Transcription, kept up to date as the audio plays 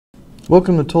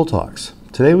Welcome to Towle Talks.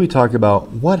 Today we talk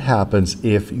about what happens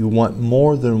if you want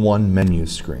more than one menu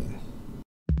screen.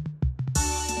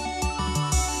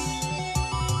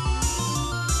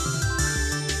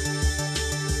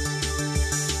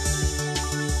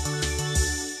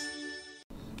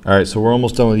 Alright, so we're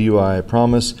almost done with UI, I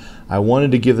promise. I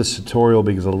wanted to give this tutorial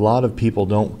because a lot of people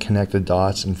don't connect the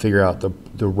dots and figure out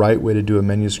the right way to do a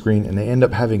menu screen, and they end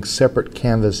up having separate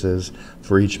canvases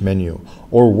for each menu,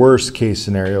 or worst case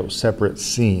scenario, separate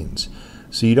scenes.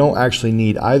 So you don't actually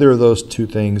need either of those two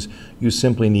things, you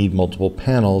simply need multiple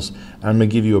panels, and I'm going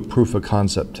to give you a proof of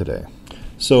concept today.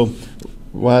 So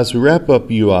as we wrap up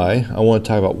UI, I want to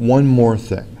talk about one more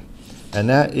thing, and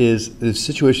that is the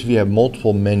situation if you have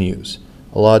multiple menus.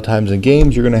 A lot of times in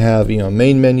games you're going to have a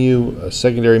main menu, a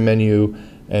secondary menu,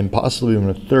 and possibly even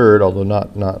a third, although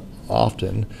not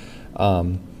often,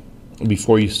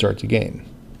 before you start the game.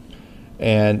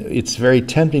 And it's very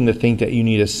tempting to think that you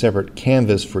need a separate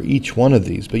canvas for each one of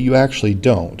these, but you actually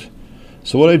don't.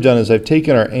 So what I've done is I've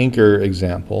taken our anchor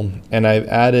example and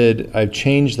I've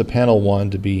changed the panel 1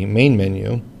 to be main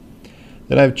menu.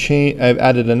 Then I've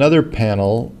added another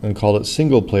panel and called it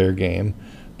single player game.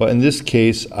 But in this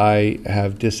case, I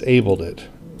have disabled it.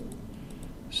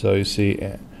 So you see,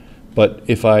 but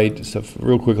if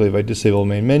real quickly, if I disable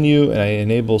main menu and I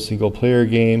enable single player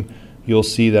game, you'll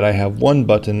see that I have one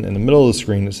button in the middle of the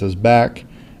screen that says back,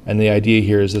 and the idea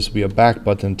here is this will be a back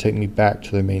button to take me back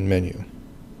to the main menu.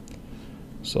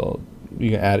 So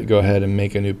you can go ahead and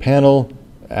make a new panel,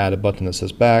 add a button that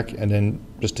says back, and then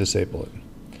just disable it.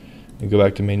 You go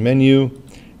back to main menu.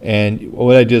 And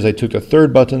what I did is I took the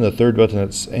third button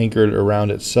that's anchored around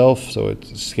itself, so it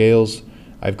scales.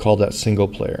 I've called that single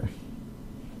player.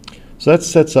 So that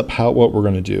sets up what we're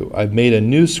going to do. I've made a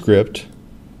new script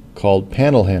called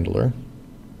panel handler,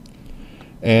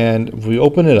 and if we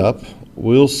open it up,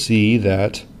 we'll see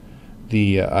that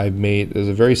there's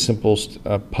a very simple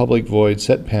public void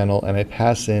set panel, and I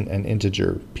pass in an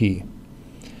integer p.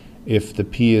 If the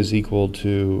p is equal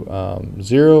to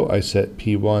 0, I set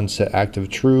p1 set active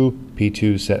true,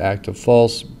 p2 set active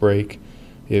false, break.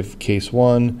 If case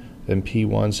 1, then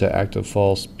p1 set active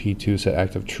false, p2 set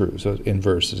active true. So it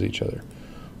inverses each other.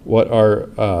 What are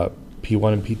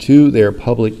p1 and p2? They are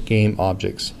public game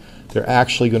objects. They're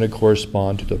actually going to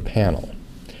correspond to the panel.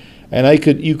 And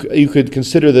you could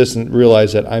consider this and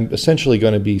realize that I'm essentially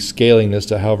going to be scaling this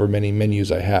to however many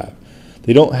menus I have.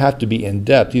 They don't have to be in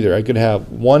depth either. I could have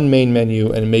one main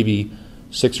menu and maybe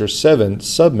 6 or 7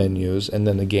 sub-menus and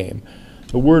then the game.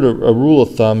 A rule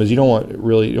of thumb is you don't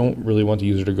really want the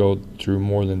user to go through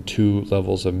more than 2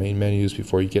 levels of main menus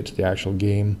before you get to the actual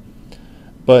game.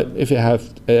 But if it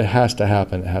has to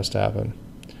happen, it has to happen.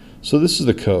 So this is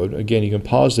the code. Again, you can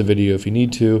pause the video if you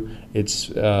need to. It's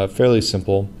fairly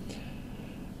simple.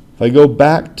 If I go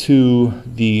back to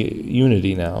the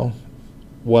Unity now,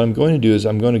 what I'm going to do is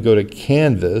I'm going to go to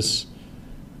Canvas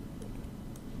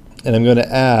and I'm going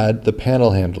to add the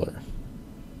panel handler.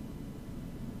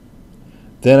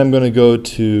 Then I'm going to go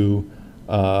to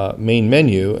main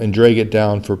menu and drag it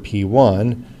down for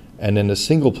P1, and then the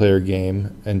single player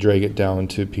game and drag it down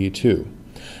to P2.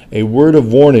 A word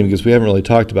of warning, because we haven't really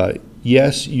talked about it.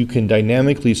 Yes, you can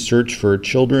dynamically search for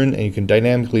children and you can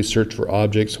dynamically search for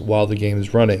objects while the game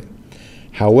is running.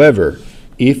 However,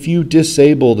 if you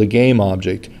disable the game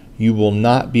object, you will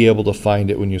not be able to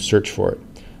find it when you search for it.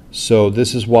 So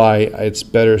this is why it's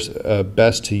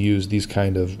best to use these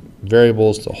kind of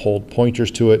variables to hold pointers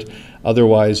to it.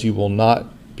 Otherwise, you will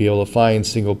not be able to find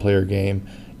single player game,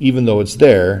 even though it's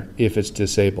there, if it's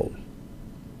disabled.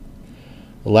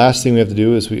 The last thing we have to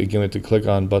do is we have to click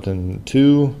on button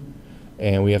 2,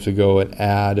 and we have to go and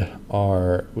add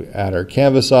our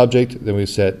canvas object. Then we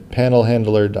set panel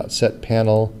handler.set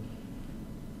panel.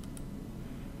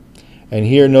 And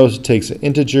here notice it takes an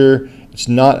integer. It's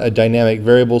not a dynamic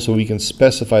variable, so we can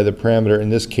specify the parameter. In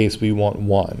this case, we want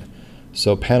 1.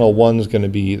 So panel 1 is going to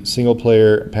be single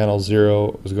player, panel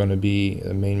 0 is going to be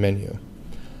the main menu.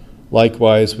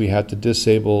 Likewise, we have to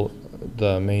disable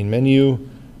the main menu,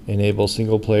 enable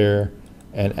single player,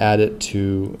 and add it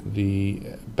to the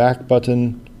back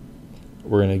button.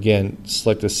 We're going to again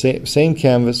select the same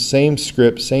canvas, same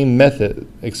script, same method,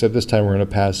 except this time we're going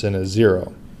to pass in a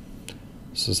 0.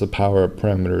 This is the power of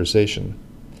parameterization.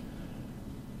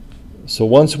 So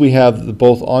once we have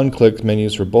both on-click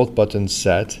menus for both buttons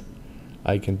set,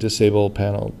 I can disable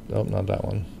panel, not that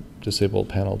one, disable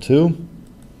panel 2,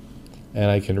 and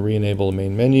I can re-enable the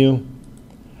main menu.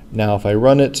 Now if I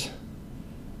run it,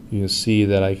 you can see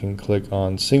that I can click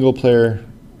on single player.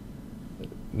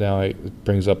 Now it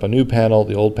brings up a new panel,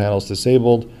 the old panel is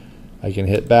disabled. I can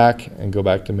hit back and go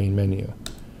back to main menu.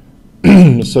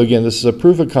 So again, this is a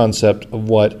proof of concept of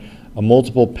what a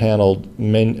multiple paneled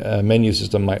menu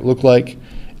system might look like.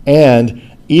 And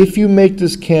if you make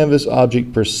this canvas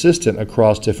object persistent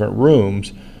across different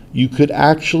rooms, you could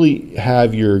actually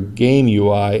have your game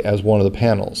UI as one of the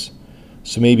panels.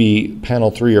 So maybe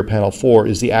panel 3 or panel 4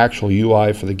 is the actual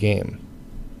UI for the game.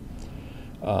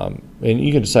 And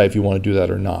you can decide if you want to do that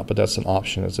or not, but that's an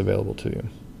option that's available to you.